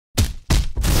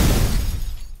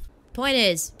Point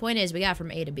is, we got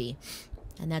from A to B.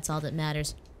 And that's all that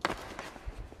matters. I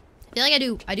feel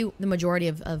like I do the majority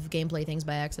of gameplay things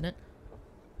by accident.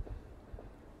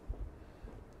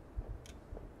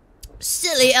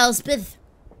 Silly Elspeth.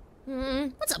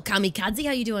 What's up, Kamikaze?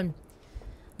 How you doing?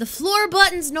 The floor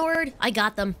buttons, Nord. I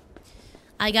got them.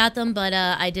 But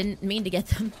I didn't mean to get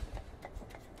them.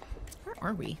 Where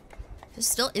are we?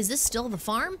 Is this still the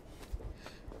farm?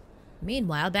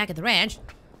 Meanwhile, back at the ranch,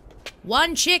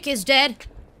 one chick is dead,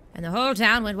 and the whole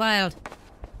town went wild.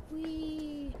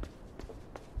 Whee.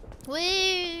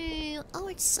 Whee. Oh,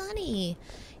 it's sunny.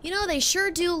 You know, they sure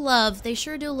do love their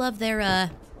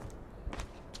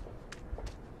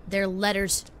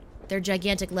letters, their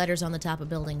gigantic letters on the top of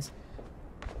buildings.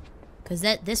 Because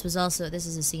this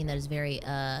is a scene that is very,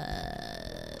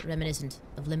 reminiscent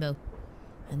of Limbo.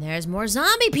 And there's more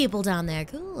zombie people down there.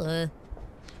 Cool.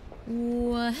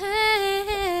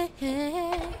 Hey.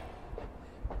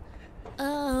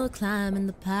 Oh, climbing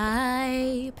the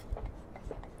pipe.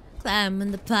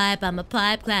 Climbing the pipe, I'm a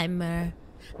pipe climber.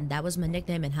 That was my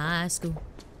nickname in high school.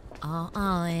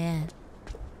 Oh yeah.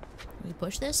 Can we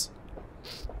push this?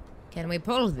 Can we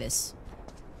pull this?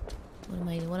 What do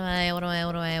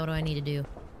I need to do?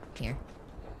 Here.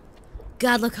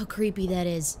 God, look how creepy that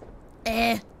is.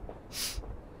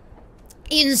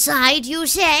 Inside, you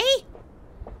say?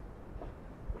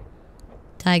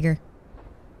 Tiger.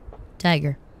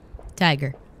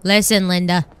 Listen,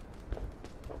 Linda.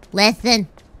 Listen,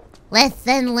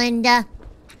 Linda.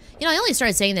 You know, I only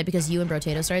started saying that because you and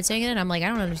Brotato started saying it, and I'm like, I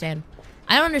don't understand.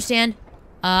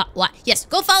 Why? Yes,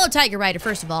 go follow Tiger Rider,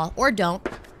 first of all. Or don't.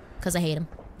 Because I hate him.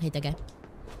 I hate that guy.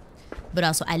 But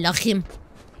also, I love him.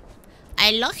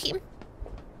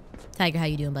 Tiger, how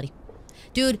you doing, buddy?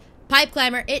 Dude, pipe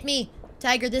climber, hit me.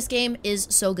 Tiger, this game is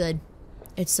so good.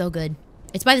 It's so good.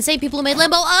 It's by the same people who made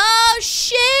Limbo. Oh,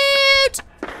 shoot!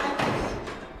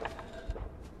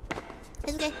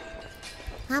 It's okay.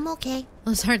 I'm okay.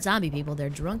 Those aren't zombie people, they're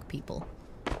drunk people.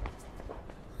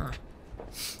 Huh.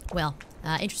 Well,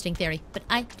 interesting theory, but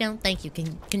I don't think you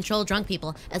can control drunk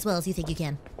people as well as you think you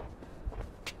can.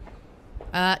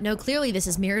 No, clearly this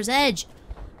is Mirror's Edge.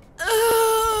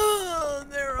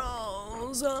 They're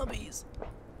all zombies.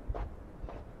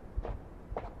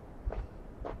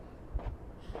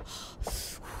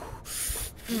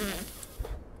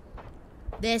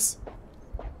 This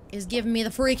is giving me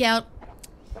the freak out.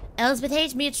 Elspeth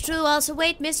hates me, it's true. Also,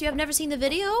 wait, miss, you have never seen the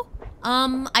video?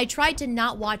 I tried to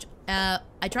not watch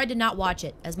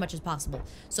it as much as possible.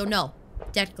 So no,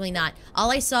 technically not.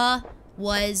 All I saw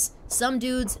was some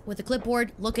dudes with a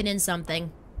clipboard looking in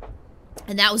something.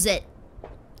 And that was it.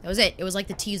 That was it. It was like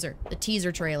the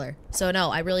teaser trailer. So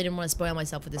no, I really didn't want to spoil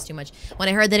myself with this too much. When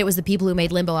I heard that it was the people who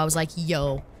made Limbo, I was like,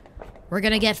 yo, we're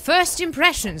gonna get first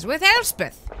impressions with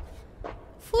Elspeth.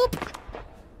 Whoop.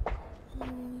 Oh,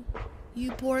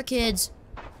 you poor kids.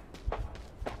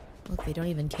 Look, they don't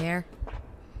even care.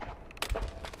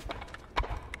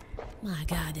 My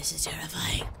God, this is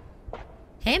terrifying.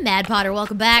 Hey, Mad Potter,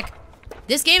 welcome back.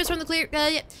 This game is from the clear,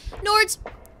 Nords.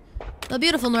 A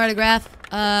beautiful Nordograph.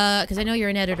 Because I know you're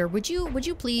an editor. Would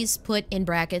you please put in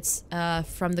brackets,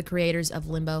 from the creators of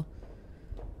Limbo?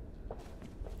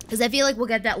 Because I feel like we'll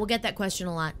get that question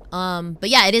a lot. But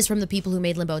yeah, it is from the people who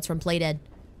made Limbo. It's from Playdead.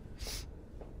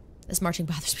 This marching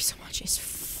bothers me so much. It's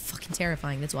fucking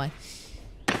terrifying, that's why.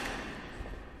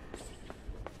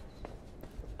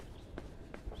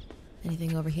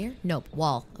 Anything over here? Nope,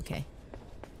 wall. Okay.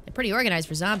 They're pretty organized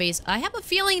for zombies. I have a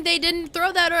feeling they didn't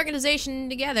throw that organization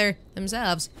together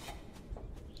themselves.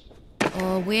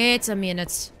 Oh, wait a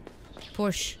minute.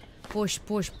 Push. Push,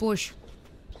 push, push.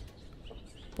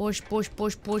 Push, push,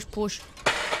 push, push, push.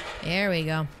 There we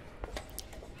go.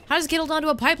 How does a kid hold onto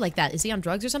a pipe like that? Is he on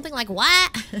drugs or something? Like,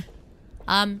 what?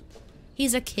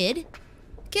 He's a kid?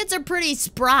 Kids are pretty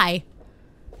spry.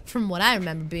 From what I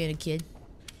remember being a kid.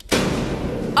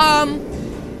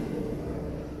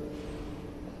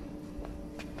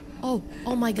 Oh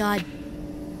my God.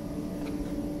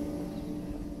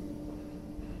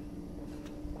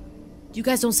 You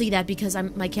guys don't see that because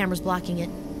my camera's blocking it.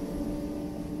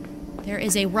 There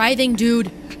is a writhing dude.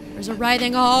 There's a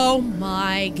writhing. Oh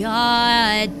my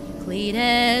God.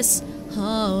 Cletus.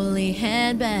 Holy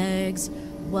handbags.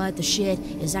 What the shit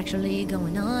is actually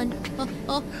going on?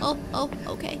 Oh, okay.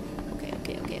 Okay.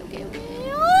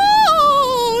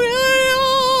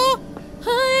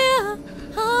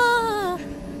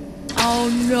 Oh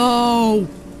no!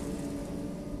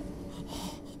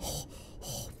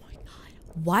 Oh my God.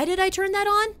 Why did I turn that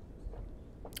on?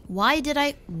 Why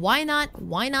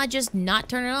not just not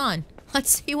turn it on? Let's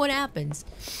see what happens.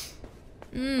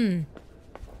 Oh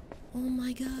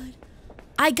my God.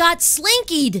 I got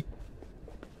slinkied!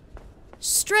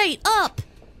 Straight up!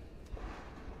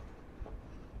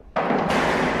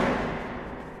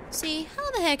 See, how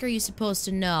the heck are you supposed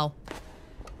to know?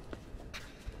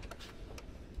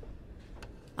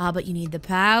 Ah, but you need the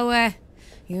power.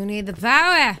 You need the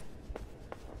power!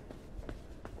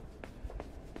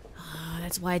 Ah,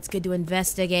 that's why it's good to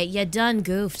investigate. You done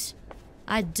goofed.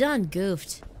 I done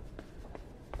goofed.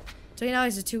 $20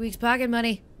 is 2 weeks pocket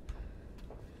money.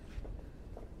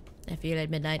 I feel it at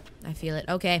midnight. I feel it.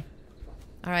 Okay.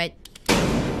 Alright.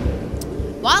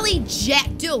 Wally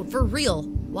dude, for real.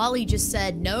 Wally just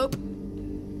said nope.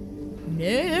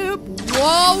 Nope.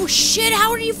 Whoa, shit,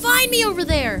 how did you find me over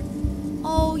there?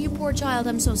 Oh, you poor child,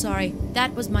 I'm so sorry.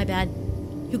 That was my bad.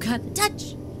 You got the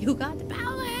touch. You got the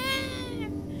power.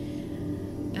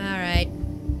 Alright.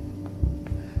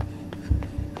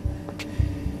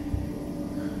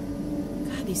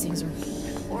 God, these things are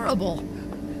horrible.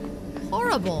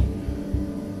 Horrible.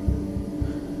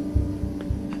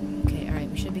 Okay, alright,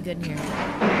 we should be good in here.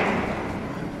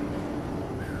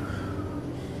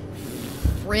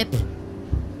 Rip.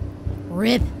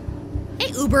 Rip.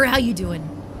 Hey, Uber, how you doing?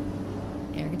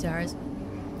 Air guitars.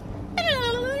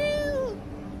 Oh,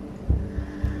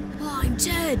 I'm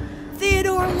Ted.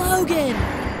 Theodore Logan.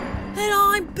 And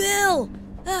I'm Bill.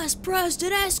 S.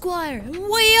 Preston Esquire. And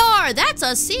we are. That's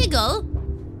a seagull.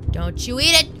 Don't you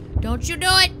eat it. Don't you do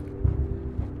it.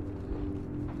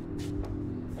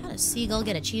 How does seagull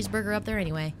get a cheeseburger up there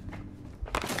anyway?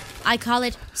 I call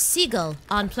it seagull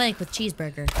on plank with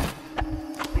cheeseburger.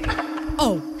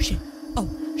 Oh, shit. Oh,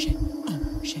 shit. Oh,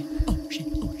 shit. Oh, shit.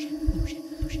 Oh, shit. Oh, shit. Oh, shit.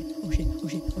 Oh, shit. Oh, shit. Oh,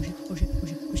 shit. Oh, shit. Oh, shit.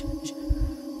 Oh, shit. Oh, shit.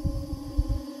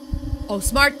 Oh,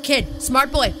 smart kid.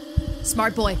 Smart boy.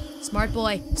 Smart boy. Smart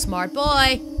boy. Smart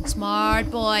boy. Smart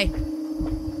boy.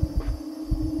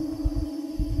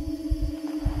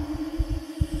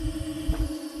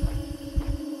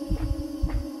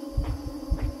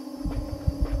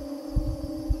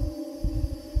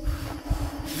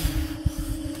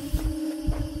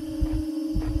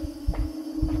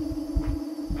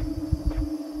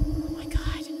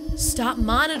 Stop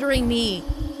monitoring me.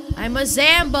 I'm a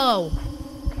Zambo.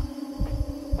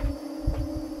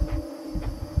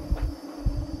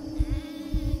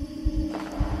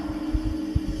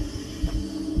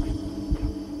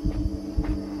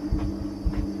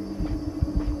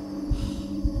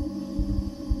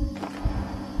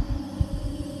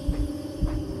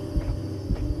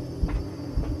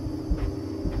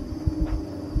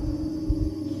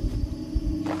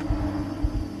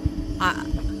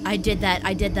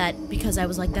 I did that because I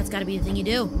was like, that's gotta be the thing you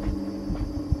do.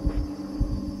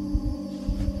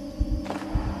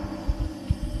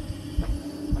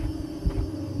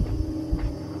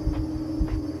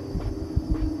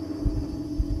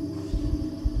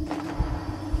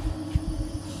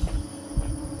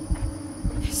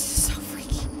 This is so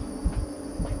freaky.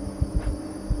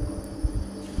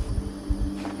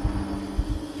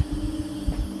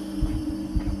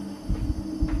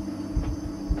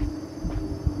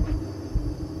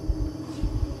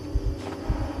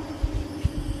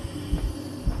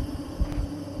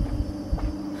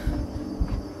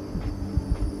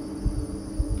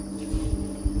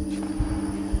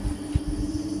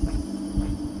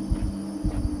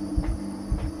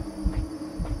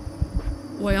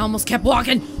 Boy, I almost kept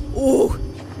walking. Ooh.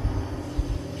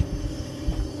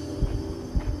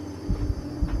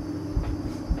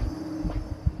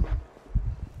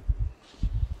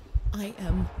 I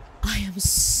am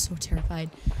so terrified.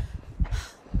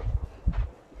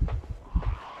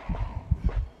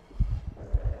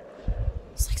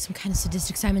 It's like some kind of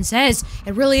sadistic Simon Says.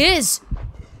 It really is.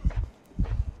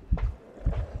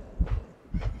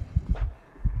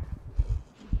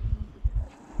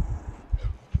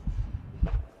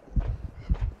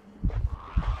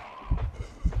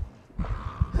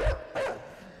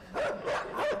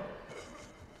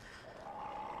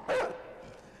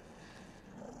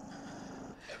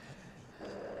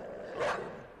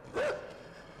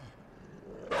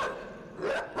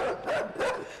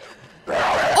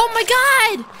 Oh my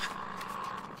God!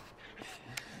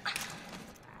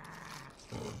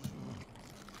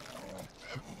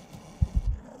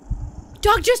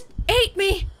 Dog just ate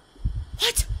me!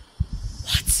 What?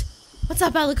 What? What's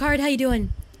up, Alucard? How you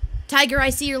doing? Tiger, I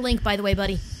see your link, by the way,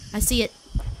 buddy. I see it.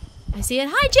 I see it.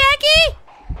 Hi, Jackie!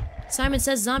 Simon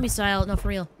Says zombie style. No, for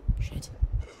real. Shit.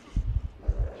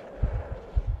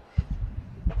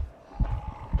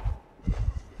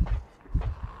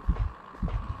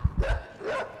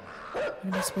 What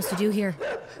am I supposed to do here?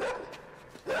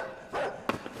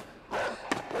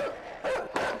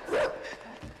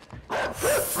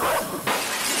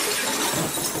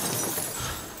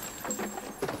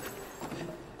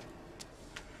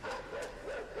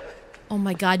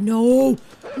 my god, no!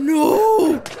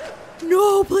 No!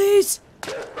 No, please!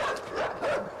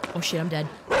 Oh shit, I'm dead.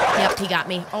 Yep, he got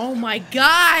me. Oh my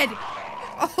god!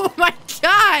 Oh my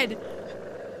god!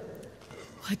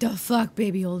 What the fuck,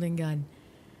 baby holding gun?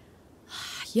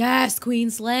 Yes, Queen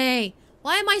Slay!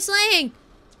 Why am I slaying?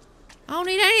 I don't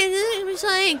need anything to be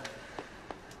slaying.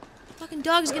 Fucking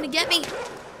dog's gonna get me.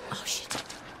 Oh shit.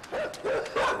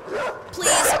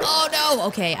 Please! Oh no!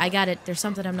 Okay, I got it. There's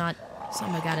something I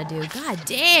gotta do. God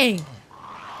dang!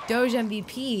 Doge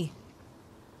MVP.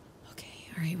 Okay,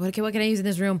 alright. What can I use in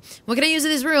this room? What can I use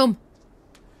in this room?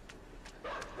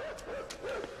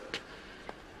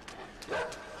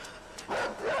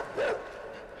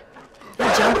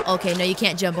 Jump? Okay, no, you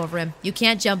can't jump over him. You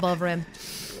can't jump over him.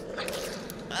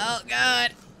 Oh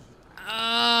god.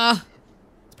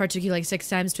 It's part took you like 6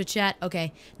 times to chat.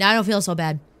 Okay, now I don't feel so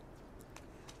bad.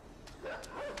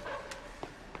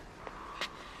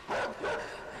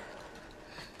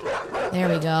 There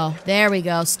we go. There we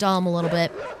go. Stall him a little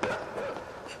bit.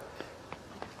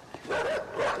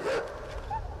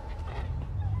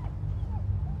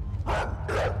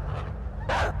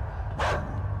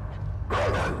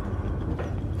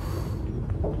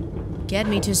 Get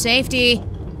me to safety,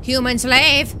 human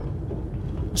slave.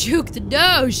 Juke the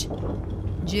Doge.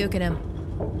 Juking him.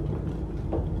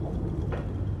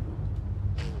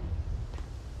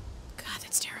 God,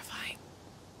 that's terrifying.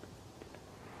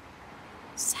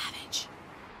 Savage.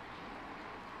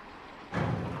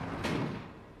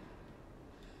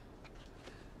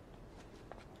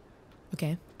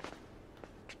 Okay.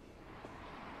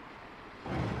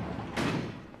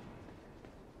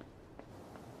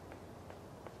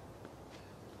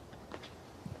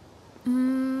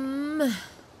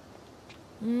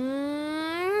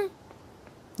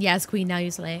 Yes, Queen, now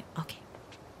you slay. Okay.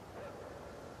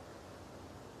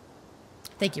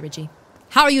 Thank you, Richie.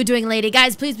 How are you doing, lady?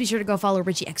 Guys, please be sure to go follow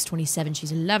Richie X27.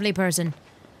 She's a lovely person.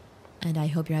 And I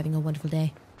hope you're having a wonderful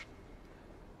day.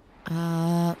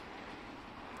 I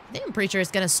think I'm pretty sure it's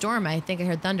gonna storm. I think I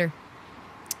heard thunder.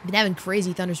 Been having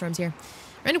crazy thunderstorms here.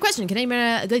 Random question. Can anyone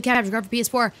a good capture card for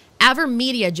PS4?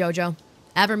 Avermedia, Jojo.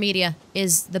 Avermedia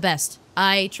is the best.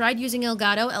 I tried using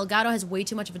Elgato. Elgato has way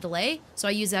too much of a delay, so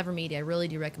I use Avermedia. I really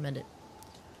do recommend it.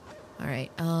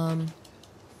 Alright,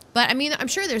 but, I mean, I'm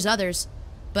sure there's others,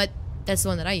 but that's the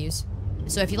one that I use.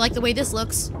 So if you like the way this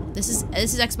looks, this is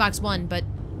Xbox One, but,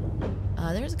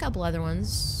 there's a couple other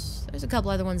ones. There's a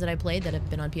couple other ones that I played that have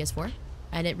been on PS4,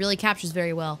 and it really captures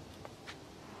very well.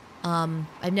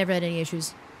 I've never had any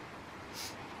issues.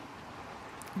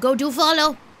 Go do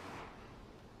follow!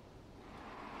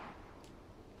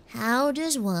 How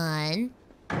does one...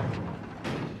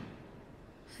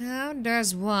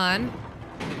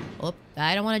 Oh,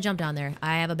 I don't want to jump down there.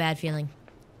 I have a bad feeling.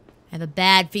 I have a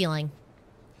bad feeling.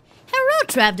 Hello,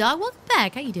 Trav Dog. Welcome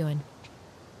back. How you doing?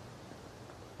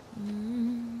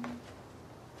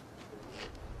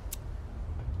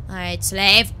 Alright,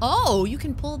 slave. Oh, you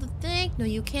can pull the thing? No,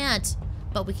 you can't.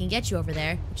 But we can get you over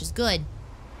there, which is good.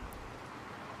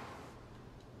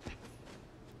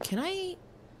 Can I...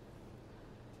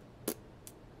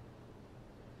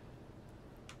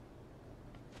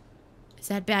 Is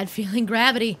that bad feeling?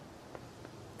 Gravity.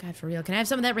 God, for real. Can I have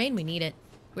some of that rain? We need it.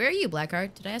 Where are you,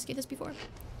 Blackheart? Did I ask you this before?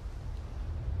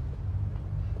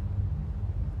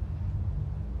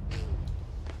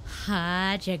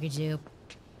 Ha, checker soup.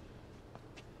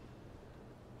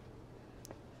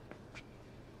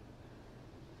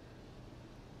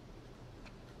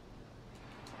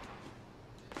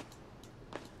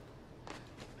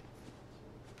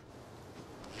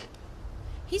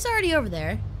 He's already over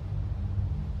there.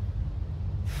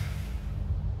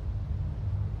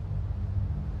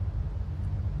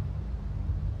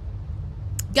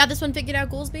 Got this one figured out,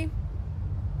 Goolsby?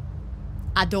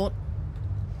 I don't.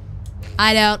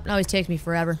 It always takes me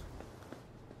forever.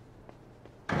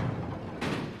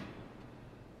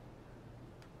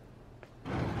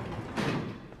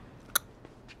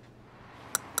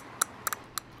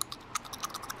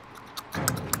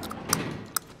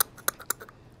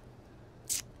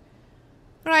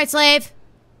 Alright, slave.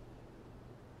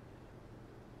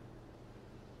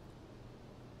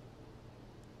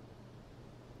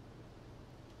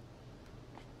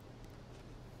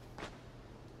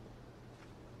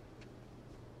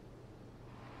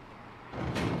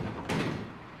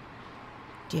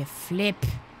 Der Flip.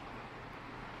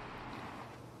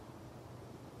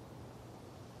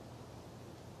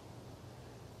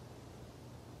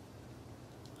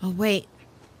 Oh, wait.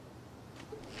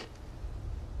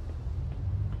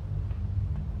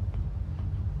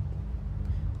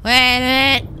 Wait a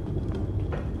minute.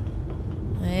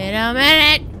 Wait a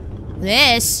minute.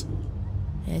 This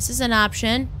This is an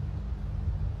option.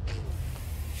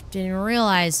 Didn't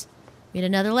realize we had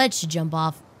another ledge to jump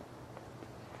off.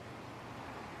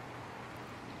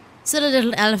 Silly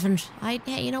little elephant. Hey,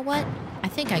 you know what? I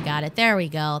think I got it. There we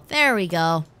go. There we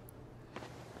go.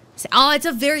 Oh, it's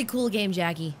a very cool game,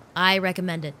 Jackie. I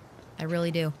recommend it. I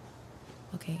really do.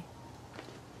 Okay.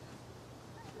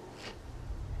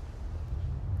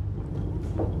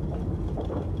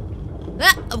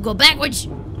 Ah, I'm going backwards.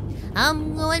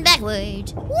 I'm going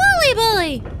backwards. Wooly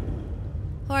bully.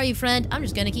 How are you, friend? I'm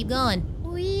just gonna keep going.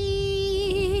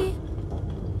 Wee.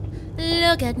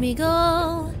 Look at me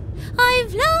go. I'm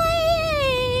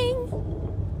flying.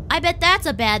 I bet that's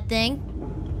a bad thing.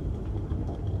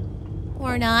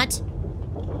 Or not.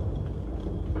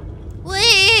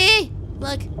 Whee!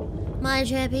 Look, my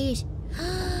trapeze.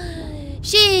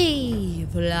 She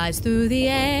flies through the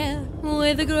air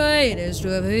with the greatest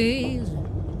trapeze.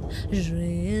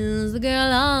 She is the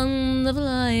girl on the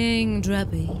flying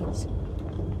trapeze.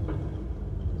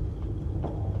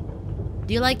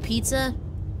 Do you like pizza?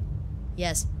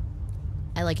 Yes.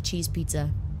 I like cheese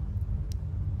pizza.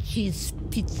 Cheese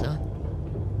pizza.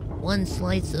 One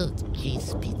slice of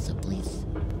cheese pizza, please.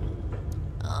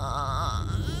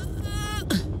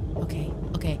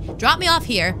 Okay. Drop me off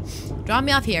here. Drop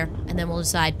me off here, and then we'll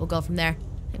decide. We'll go from there.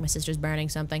 I think my sister's burning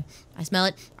something. I smell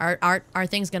it. Our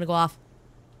thing's gonna go off.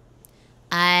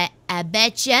 I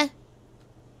betcha. Can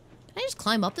I just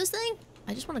climb up this thing?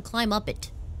 I just want to climb up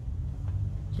it.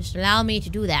 Just allow me to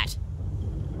do that.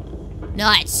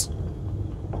 Nice.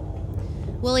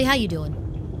 Willie, how you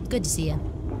doing? Good to see you.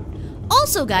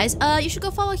 Also, guys, you should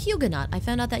go follow Huguenot. I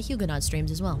found out that Huguenot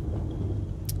streams as well.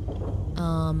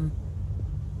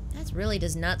 That really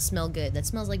does not smell good. That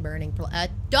smells like burning.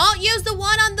 Don't use the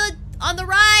one on the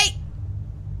right.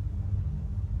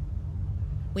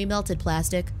 We melted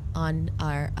plastic on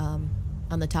our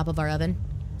on the top of our oven,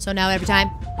 so now every time.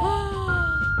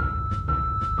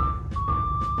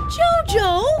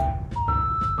 Jojo!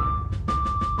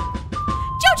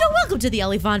 Jojo, welcome to the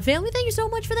Elephant family. Thank you so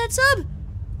much for that sub.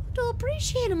 Do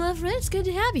appreciate it, my friend. It's good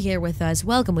to have you here with us.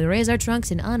 Welcome. We raise our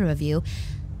trunks in honor of you.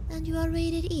 And you are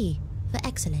rated E for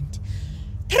excellent.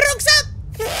 Trunks up!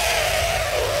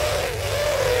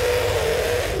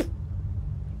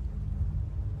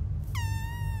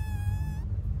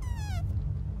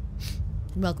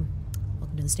 Welcome.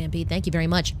 Welcome to the Stampede. Thank you very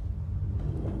much.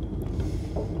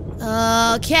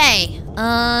 Okay.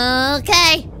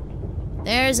 Okay.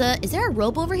 Is there a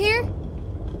rope over here?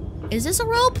 Is this a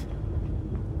rope?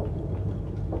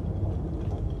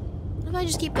 What if I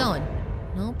just keep going?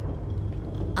 Nope.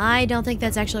 I don't think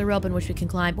that's actually a rope in which we can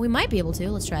climb. We might be able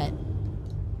to. Let's try it.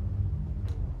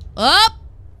 Oh!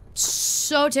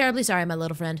 So terribly sorry, my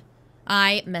little friend.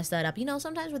 I messed that up. You know,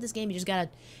 sometimes with this game, you just gotta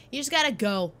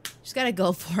go. Just gotta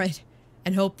go for it.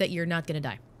 And hope that you're not gonna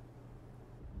die.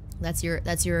 You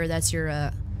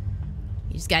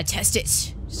just gotta test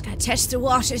it. Just gotta test the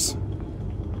waters.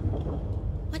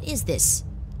 What is this?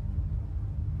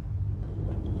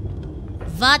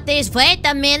 Wait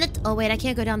a minute. Oh wait, I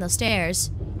can't go down those stairs.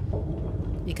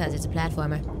 Because it's a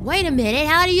platformer. Wait a minute,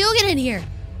 how do you get in here?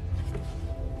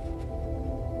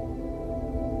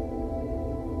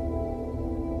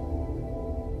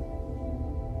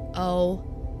 Oh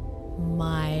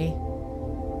my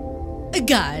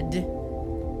God.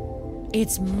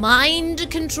 It's mind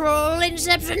control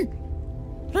inception.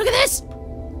 Look at this.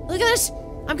 Look at this.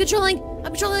 I'm controlling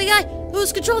the guy.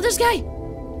 Who's controlling this guy?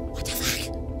 What the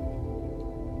fuck?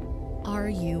 Are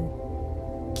you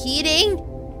kidding?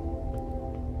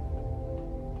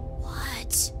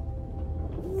 What?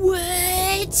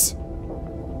 What?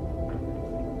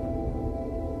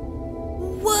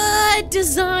 What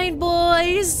design,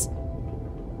 boys?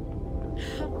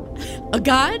 A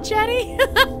god, Chatty?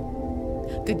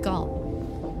 Good call.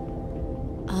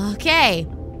 Okay.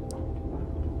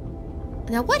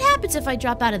 Now what happens if I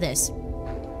drop out of this?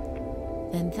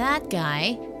 Then that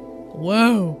guy...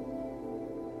 Whoa.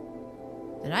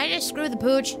 Did I just screw the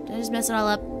pooch? Did I just mess it all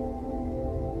up?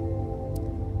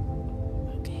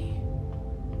 Okay.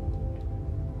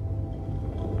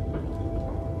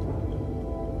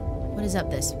 What is up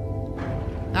this?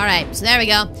 Alright, so there we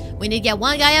go. We need to get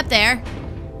one guy up there.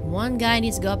 One guy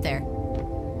needs to go up there.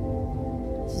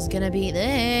 This is gonna be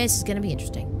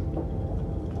interesting.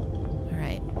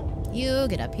 Alright. You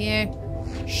get up here.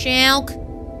 Shalk.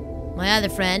 My other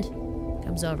friend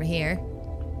comes over here.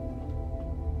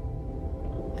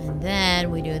 And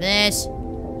then we do this.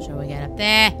 So we get up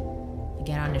there. We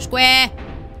get on the square.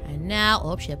 And now...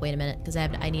 Oh, shit. Wait a minute. Because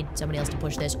I need somebody else to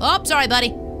push this. Oh, sorry, buddy.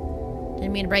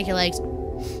 Didn't mean to break your legs.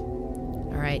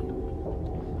 Alright.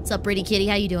 What's up, pretty kitty?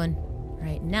 How you doing?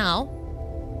 Alright, now...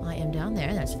 I am down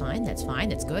there. That's fine. That's fine.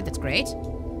 That's good. That's great.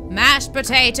 Mashed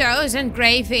potatoes and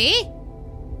gravy.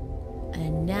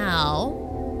 And now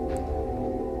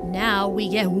we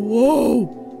get...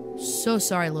 Whoa! So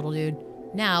sorry, little dude.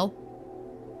 Now,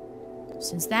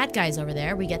 since that guy's over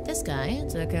there, we get this guy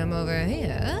to come over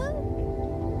here.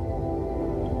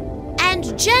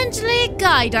 And gently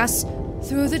guide us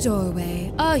through the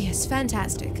doorway. Oh yes,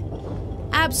 fantastic.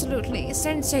 Absolutely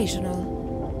sensational.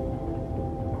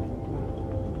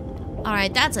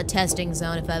 Alright, that's a testing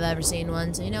zone if I've ever seen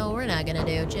one. So you know what we're not gonna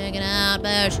do? Check it out,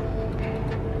 Bush.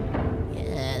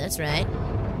 Yeah, that's right.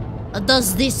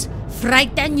 Does this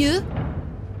frighten you?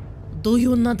 Do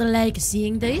you not like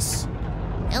seeing this?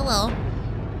 Hello.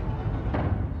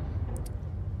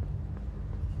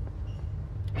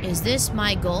 Is this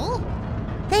my goal?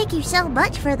 Thank you so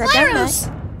much for the Myros!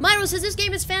 donut. Myros says this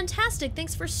game is fantastic.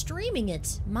 Thanks for streaming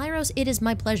it. Myros, it is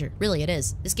my pleasure. Really, it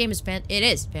is. This game is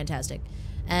fantastic.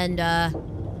 And,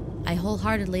 I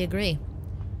wholeheartedly agree.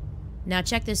 Now,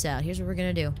 check this out. Here's what we're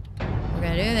gonna do. We're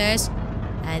gonna do this,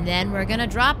 and then we're gonna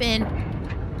drop in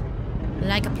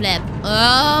like a pleb.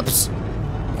 Oops!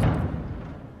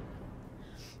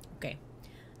 Okay.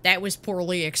 That was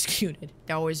poorly executed.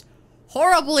 That was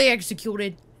horribly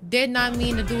executed. Did not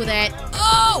mean to do that.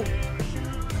 Oh!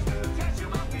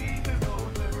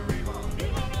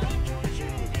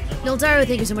 Nildaro,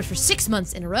 thank you so much for 6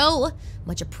 months in a row.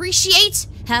 Much appreciate.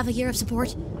 Half a year of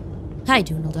support. How you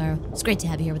doing, Nildaro? It's great to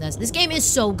have you here with us. This game is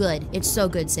so good. It's so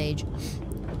good, Sage.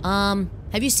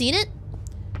 Have you seen it?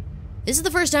 This is the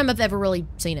first time I've ever really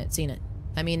seen it.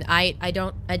 I mean, I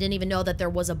didn't even know that there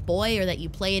was a boy or that you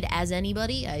played as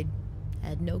anybody. I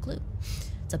had no clue.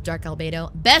 What's up, Dark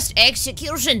Albedo? Best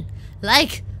execution!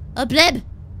 Like a pleb!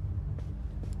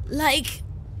 Like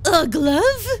a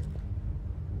glove?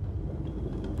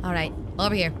 Alright,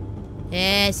 over here.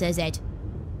 This is it.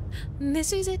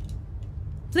 This is it.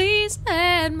 Please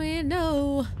let me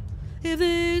know if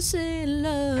this ain't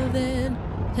love, then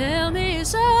tell me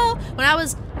so. When I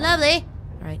was lovely.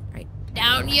 Alright, alright.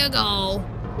 Down you go.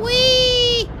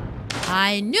 Whee!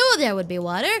 I knew there would be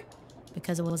water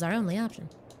because it was our only option.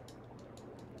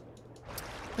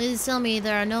 Please tell me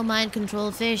there are no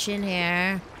mind-controlled fish in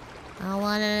here. I don't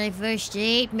want any fish to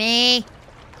eat me.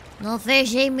 No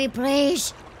fish eat me,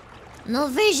 please. No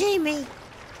fish eat me.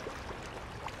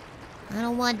 I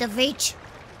don't want the fish.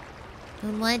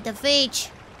 Don't want the fish.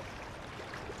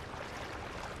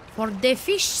 For the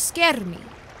fish scare me.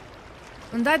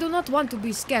 And I do not want to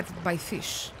be scared by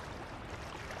fish.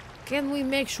 Can we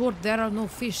make sure there are no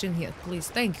fish in here, please?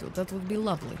 Thank you. That would be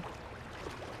lovely.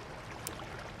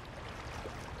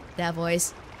 That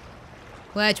voice.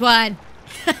 Which one?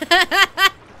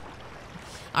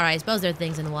 Alright, I suppose there are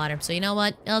things in the water. So you know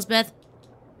what, Elspeth?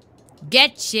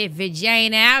 Get your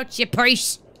vagina out, you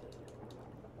priest.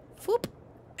 Whoop.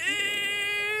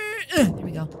 There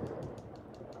we go.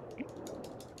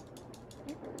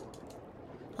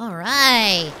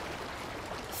 Alright.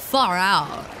 Far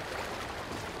out.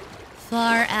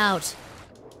 Far out.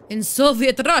 In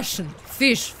Soviet Russian.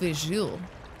 Fish you.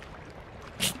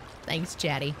 Thanks,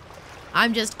 Chatty.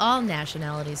 I'm just all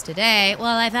nationalities today.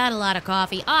 Well, I've had a lot of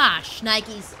coffee. Ah,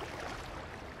 shnikes.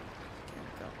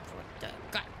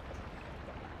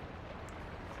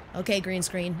 Okay, green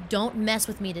screen. Don't mess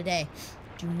with me today.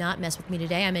 Do not mess with me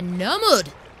today. I'm in no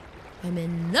mood. I'm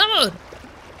in no mood.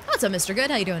 What's up, Mr.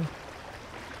 Good? How you doing?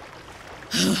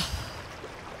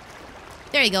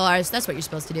 There you go, Ars. That's what you're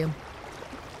supposed to do.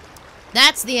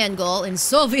 That's the end goal. In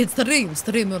Soviet stream,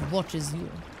 streamer watches you.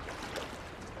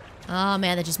 Oh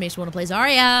man, that just makes me want to play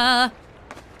Zarya.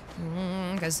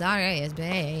 Cause Zarya is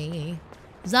bae.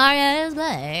 Zarya is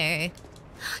bae.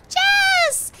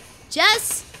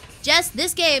 Jess,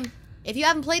 this game. If you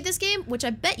haven't played this game, which I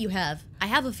bet you have, I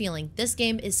have a feeling this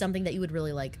game is something that you would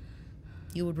really like.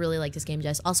 You would really like this game,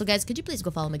 Jess. Also, guys, could you please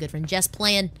go follow my good friend Jess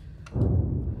playing?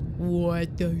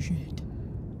 What the shit?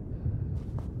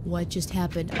 What just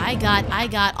happened? I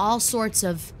got all sorts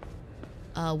of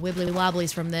wibbly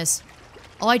wobblies from this.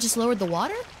 Oh, I just lowered the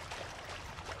water?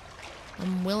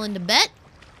 I'm willing to bet.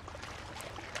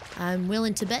 I'm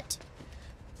willing to bet.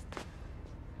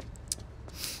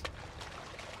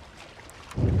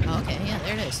 Oh, okay, yeah,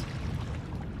 there it is.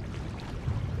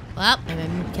 Well,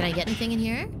 can I get anything in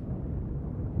here?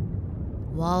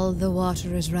 While the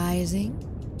water is rising,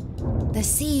 the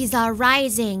seas are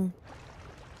rising.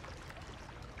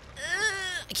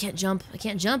 I can't jump. I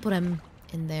can't jump when I'm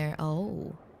in there.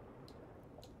 Oh.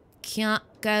 Can't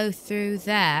go through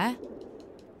there.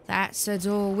 That's a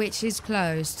door which is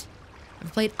closed.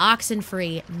 I've played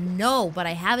Oxenfree. No, but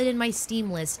I have it in my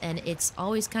Steam list, and it's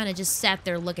always kind of just sat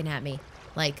there looking at me.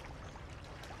 Like,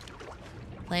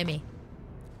 Play me.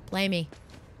 Play me.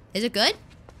 Is it good?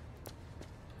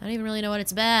 I don't even really know what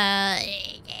it's about.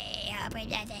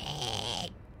 Open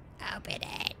it. Open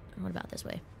it. What about this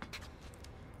way?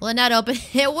 Will it not open?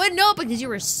 It wouldn't open because you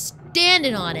were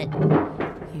standing on it.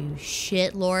 You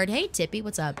shit lord. Hey, Tippy,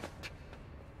 what's up?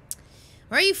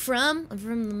 Where are you from? I'm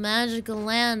from the magical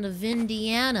land of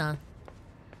Indiana.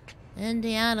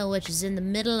 Indiana, which is in the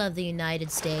middle of the United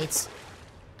States.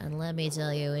 And let me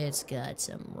tell you, it's got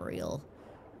some real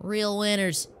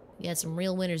winners. You got some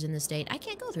real winners in the state. I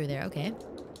can't go through there, okay.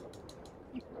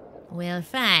 Well,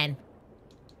 fine.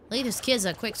 Look at this kid's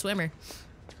a quick swimmer.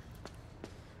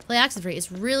 Play oxygen-free.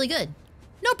 It's really good.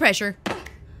 No pressure,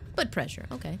 but pressure.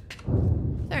 Okay.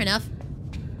 Fair enough.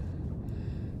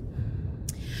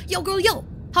 Yo, girl, yo!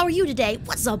 How are you today?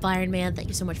 What's up, Iron Man? Thank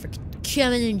you so much for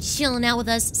coming and chilling out with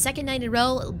us. Second night in a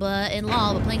row, but in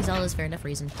law, but playing Zelda is fair enough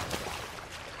reason.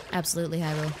 Absolutely,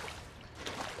 Hyrule.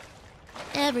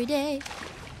 Every day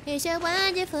is so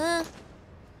wonderful.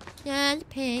 And the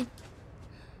pain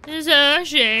is a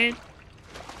shame.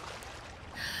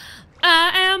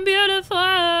 I am beautiful.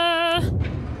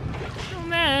 No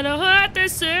matter what they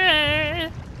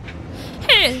say.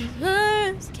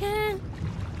 Haters can't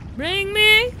bring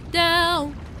me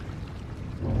down.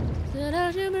 So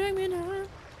don't you bring me down.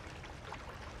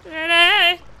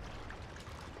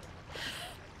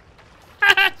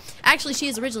 Actually, she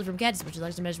is originally from Kansas, but she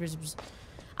likes to measure.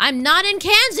 I'm not in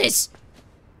Kansas!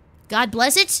 God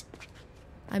bless it.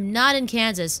 I'm not in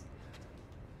Kansas.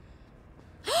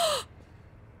 Oh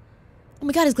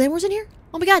my god, is Glamour's in here?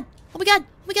 Oh my god! Oh my god!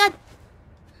 Oh my god!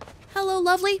 Hello,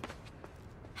 lovely.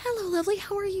 Hello, lovely.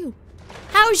 How are you?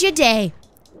 How's your day?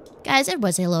 Guys,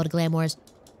 everybody say hello to Glamours.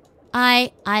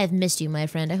 I have missed you, my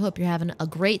friend. I hope you're having a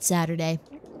great Saturday.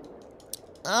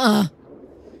 Ugh.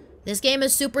 This game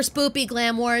is super spoopy,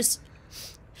 Glamours.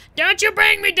 Don't you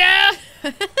bring me down!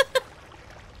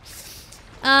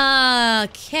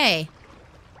 Okay.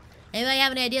 Anybody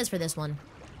have any ideas for this one?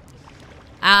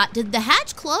 Did the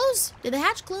hatch close? Did the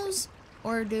hatch close?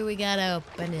 Or do we gotta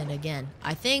open it again?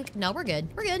 I think, no, we're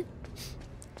good. We're good.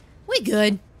 We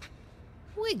good.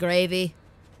 We gravy.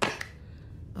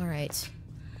 Alright.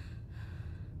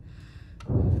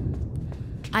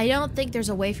 I don't think there's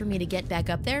a way for me to get back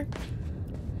up there.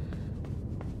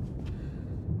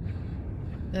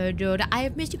 Dude, I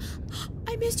have missed you.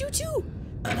 I missed you too.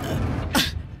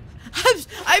 I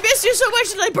missed you so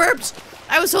much that I burped.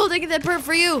 I was holding that burp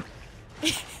for you.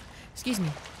 Excuse me.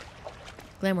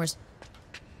 Glamours.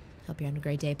 Hope you're having a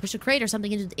great day. Push a crate or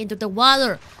something into the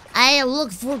water. I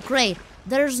look for crate.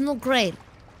 There's no crate.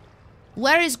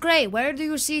 Where is crate? Where do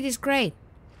you see this crate?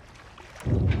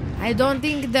 I don't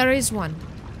think there is one.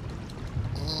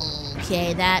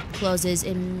 Okay, that closes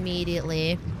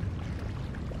immediately.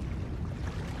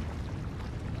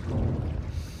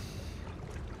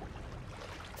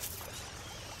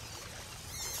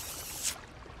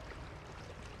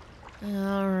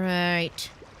 Alright.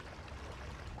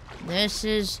 This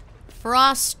is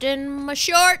frost in my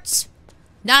shorts.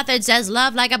 Nothing says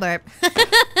love like a burp.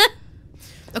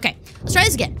 Okay, let's try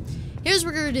this again. Here's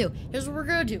what we're gonna do. Here's what we're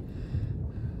gonna do.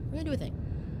 We're gonna do a thing.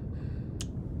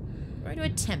 We're gonna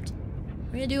attempt.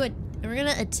 We're gonna do it. We're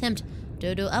gonna attempt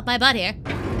to do up my butt here.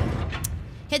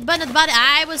 Hit the button at the bottom.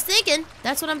 I was thinking.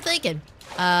 That's what I'm thinking.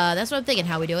 That's what I'm thinking.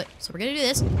 How we do it. So we're gonna do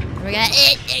this. We're gonna.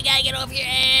 You gotta get over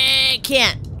here.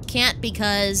 Can't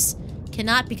because.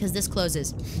 Cannot because this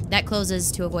closes. That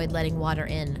closes to avoid letting water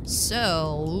in.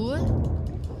 So.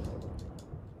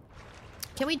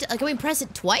 Can we press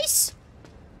it twice?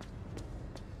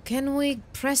 Can we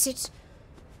press it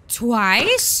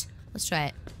twice? Let's try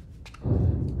it.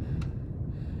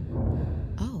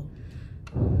 Oh.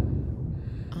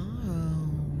 Oh.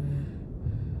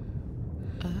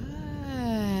 Oh.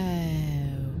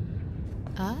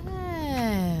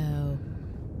 Oh.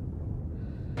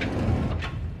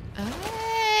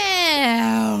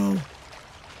 Oh.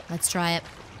 Let's try it.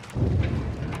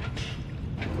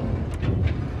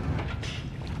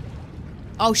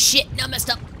 Oh shit, no, I messed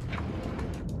up.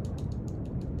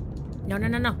 No.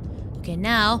 Okay,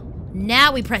 now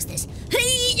we press this.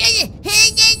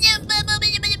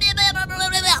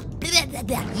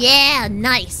 Yeah,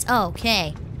 nice.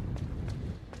 Okay.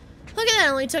 Look at that,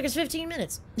 it only took us 15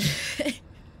 minutes.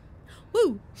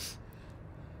 Woo.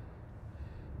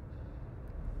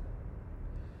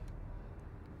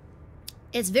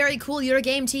 It's very cool, you're a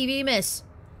game TV, miss.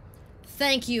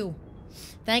 Thank you.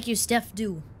 Thank you, Steph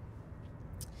Do.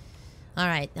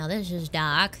 Alright, now this is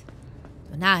dark.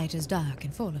 The night is dark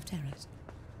and full of terrors.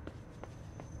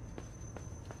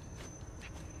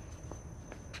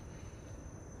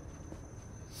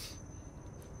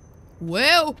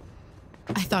 Well,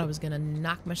 I thought I was gonna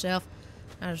knock myself.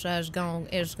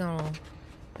 It's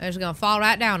gonna fall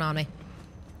right down on me.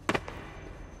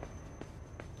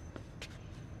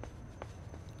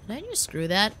 Did I just screw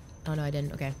that? Oh no, I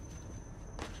didn't. Okay.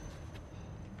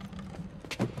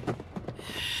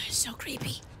 So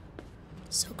creepy.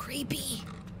 So creepy.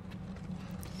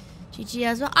 Gigi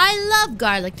as well. I love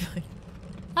garlic.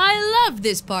 I love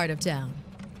this part of town.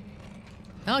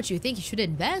 Don't you think you should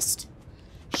invest?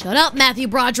 Shut up, Matthew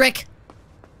Broderick.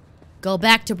 Go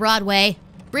back to Broadway.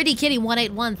 Pretty Kitty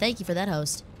 181, thank you for that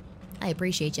host. I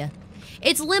appreciate you.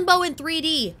 It's Limbo in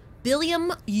 3D.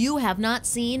 Billiam, you have not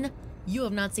seen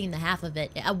the half of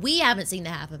it. We haven't seen the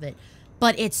half of it.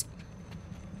 But it's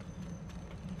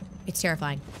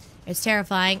terrifying. It's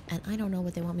terrifying, and I don't know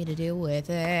what they want me to do with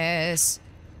this.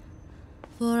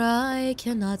 For I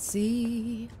cannot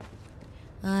see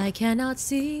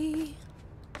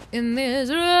in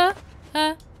this room.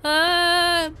 Ha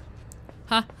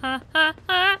ha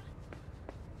ha.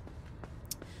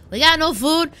 We got no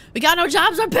food. We got no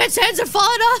jobs. Our pets' heads are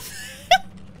falling off.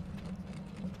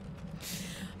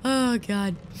 Oh,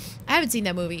 God. I haven't seen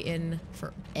that movie in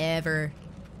forever.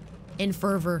 In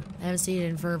fervor. I haven't seen it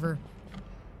in fervor.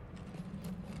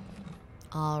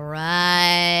 All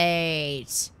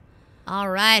right. All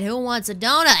right. Who wants a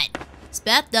donut?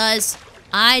 Elspeth does.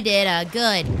 I did a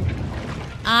good.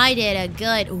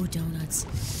 Ooh, donuts.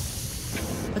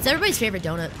 What's everybody's favorite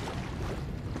donut?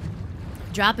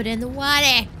 Drop it in the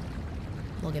water.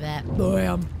 Look at that.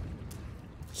 Bam.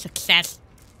 Success.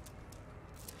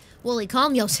 Wooly,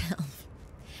 calm yourself.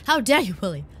 How dare you,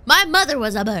 Wooly? My mother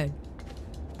was a bird.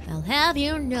 I'll have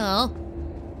you know,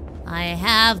 I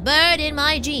have bird in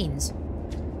my genes.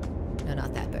 No,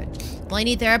 not that bird. Will I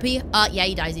need therapy? Yeah,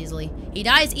 he dies easily. He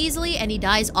dies easily and he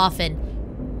dies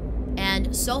often.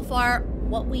 And so far,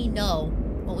 what we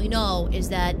know is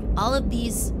that all of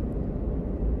these,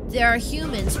 there are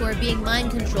humans who are being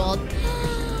mind controlled.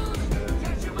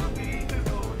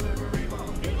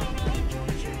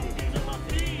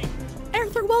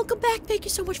 Arthur, welcome back. Thank you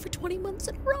so much for 20 months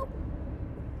in a row.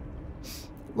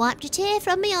 Wiped a tear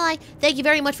from my eye. Thank you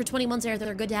very much for 20 months,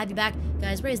 Arthur. Good to have you back.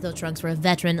 Guys, raise those trunks for a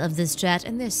veteran of this chat.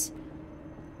 And this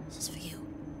is for you.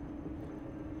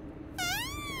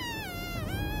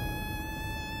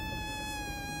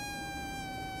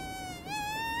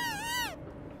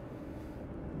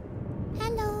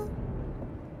 Hello.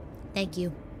 Thank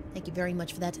you. Thank you very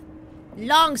much for that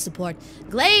long support.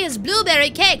 Glazed blueberry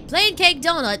cake, plain cake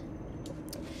donut.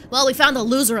 Well, we found the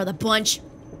loser of the bunch.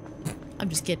 I'm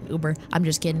just kidding, Uber. I'm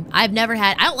just kidding. I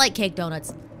don't like cake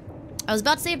donuts. I was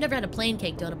about to say I've never had a plain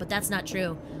cake donut, but that's not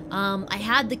true. I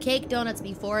had the cake donuts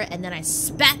before, and then I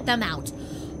spat them out.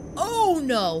 Oh,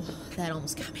 no. That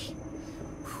almost got me.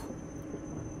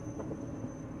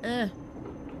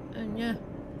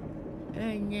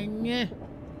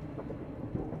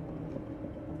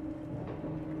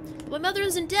 My mother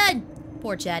isn't dead.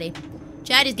 Poor Chatty.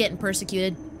 Chatty's getting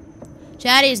persecuted.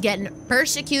 Chatty is getting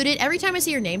persecuted. Every time I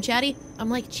see your name, Chatty,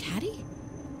 I'm like, Chatty?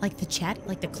 Like the chat?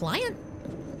 Like the client?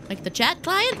 Like the chat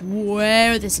client?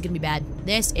 Whoa, this is gonna be bad.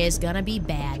 This is gonna be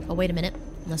bad. Oh, wait a minute.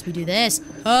 Unless we do this.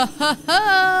 Ho, ho,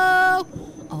 ho!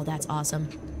 Oh, that's awesome.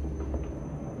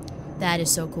 That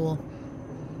is so cool.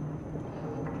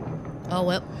 Oh,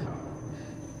 well.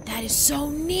 That is so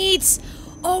neat!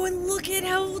 Oh, and look at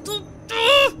how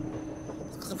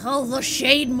the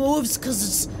shade moves,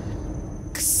 because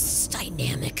it's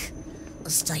dynamic.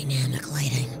 It's dynamic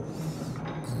lighting.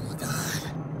 Oh my god.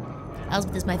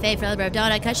 Elspeth is my favorite brother of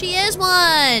donut because she is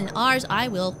one. Ours, I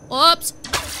will. Oops.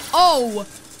 Oh.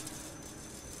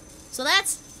 So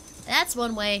that's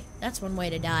one way. That's one way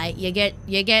to die. You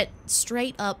get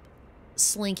straight up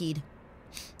slinkied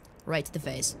right to the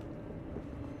face.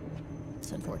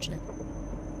 It's unfortunate.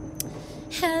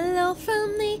 Hello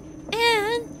from the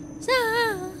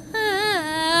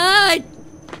inside.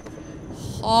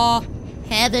 Oh,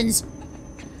 heavens.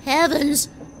 Heavens.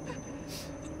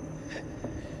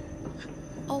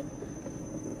 Oh.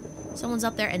 Someone's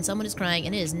up there and someone is crying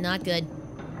and it is not good.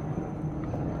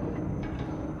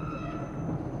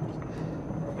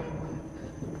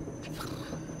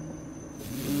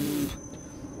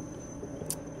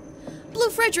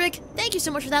 Blue Frederick, thank you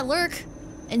so much for that lurk.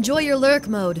 Enjoy your lurk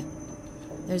mode.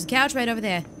 There's a couch right over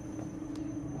there.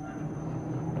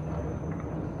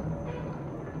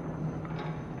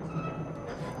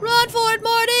 Run for it,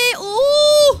 Marty!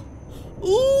 Ooh!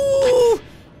 Ooh!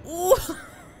 Ooh!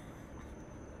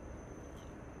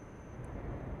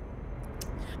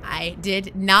 I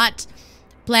did not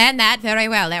plan that very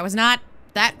well. That was not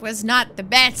the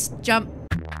best jump